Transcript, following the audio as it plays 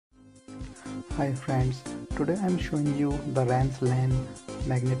Hi friends, today I'm showing you the Ranslen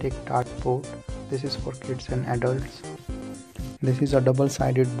magnetic dartboard. This is for kids and adults. This is a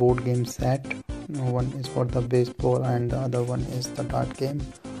double-sided board game set. One is for the baseball and the other one is the dart game.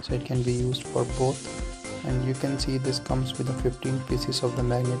 So it can be used for both. And you can see this comes with the 15 pieces of the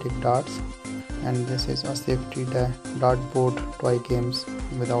magnetic darts. And this is a safety dartboard toy games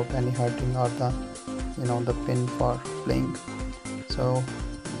without any hurting or the pin for playing. So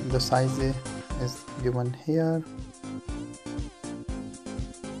the size is given here.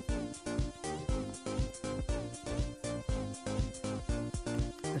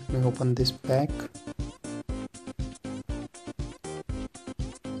 Let me open this pack.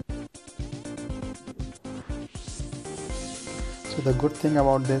 So the good thing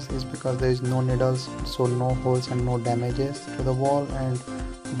about this is because there is no needles, so no holes and no damages to the wall, and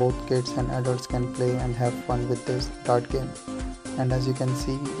both kids and adults can play and have fun with this dart game. And as you can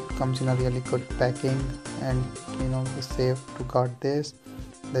see, it comes in a really good packing, and it's safe to guard this.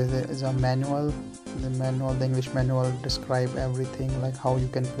 There is a manual. The English manual describe everything, like how you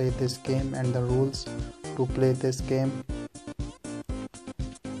can play this game and the rules to play this game.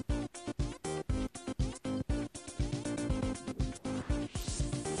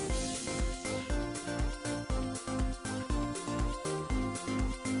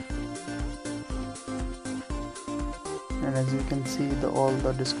 And as you can see, all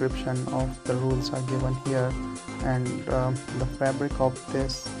the description of the rules are given here, and the fabric of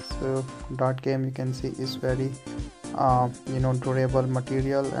this dart game, you can see, is very durable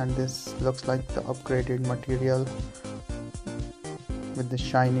material, and this looks like the upgraded material with the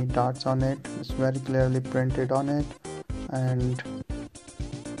shiny darts on it. It's very clearly printed on it, and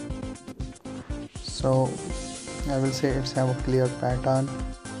so I will say it's have a clear pattern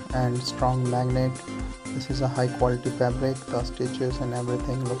and strong magnet. This is a high quality fabric. The stitches and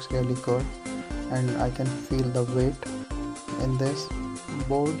everything looks really good, and I can feel the weight in this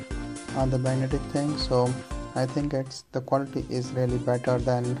board on the magnetic thing. So I think the quality is really better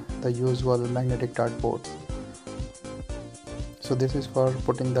than the usual magnetic dart boards. So this is for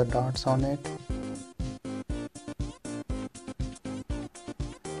putting the darts on it.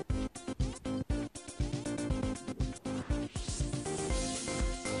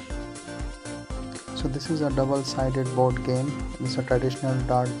 So this is a double-sided board game. It's a traditional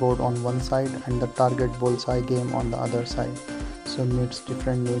dartboard on one side and the target bullseye game on the other side. So meets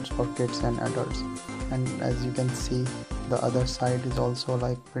different needs for kids and adults. And as you can see, the other side is also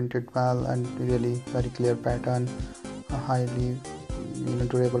like printed well and really very clear pattern, a highly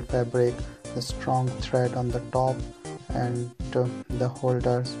durable fabric, the strong thread on the top, and the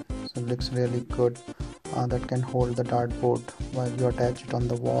holders. So it looks really good. That can hold the dartboard while you attach it on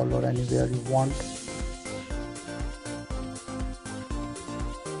the wall or anywhere you want.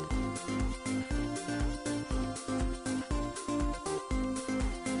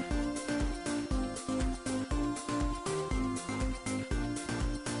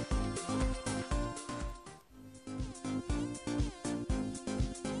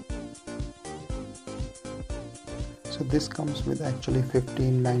 So this comes with actually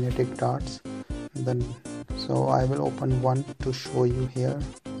 15 magnetic darts. So I will open one to show you here.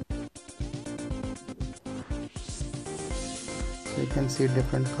 So you can see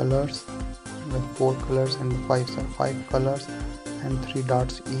different colors, with 4 colors and 5 colors and 3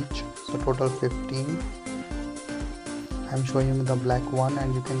 darts each. So total 15. I'm showing you the black one,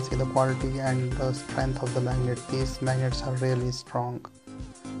 and you can see the quality and the strength of the magnet. These magnets are really strong,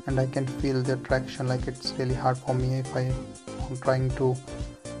 and I can feel the traction. Like it's really hard for me if I'm trying to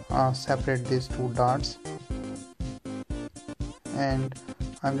separate these two darts, and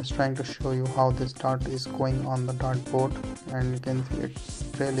I'm just trying to show you how this dart is going on the dartboard, and you can see it's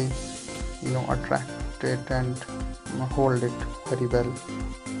really attract it and hold it very well.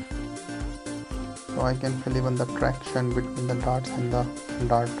 So I can feel even the traction between the darts and the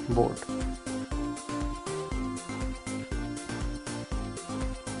dartboard.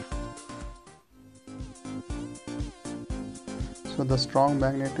 So the strong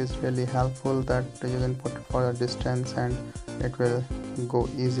magnet is really helpful, that you can put it for a distance and it will go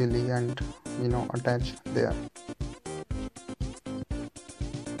easily and attach there.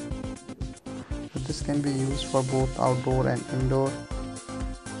 So this can be used for both outdoor and indoor.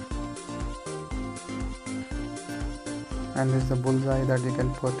 And there's the bullseye that you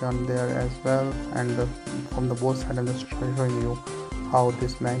can put on there as well, and from the both sides I'm just showing you how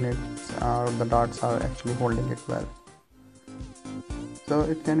this magnets the darts are actually holding it well. So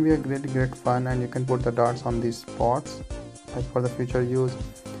it can be a really great fun, and you can put the darts on these spots like for the future use.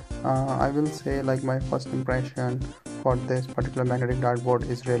 I will say, like, my first impression for this particular magnetic dartboard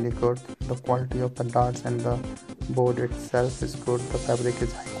is really good. The quality of the darts and the board itself is good. The fabric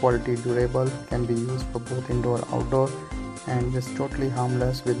is high quality, durable, can be used for both indoor and outdoor, and is totally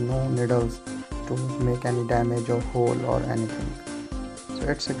harmless with no needles to make any damage or hole or anything. So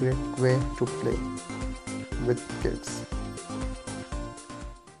it's a great way to play with kids.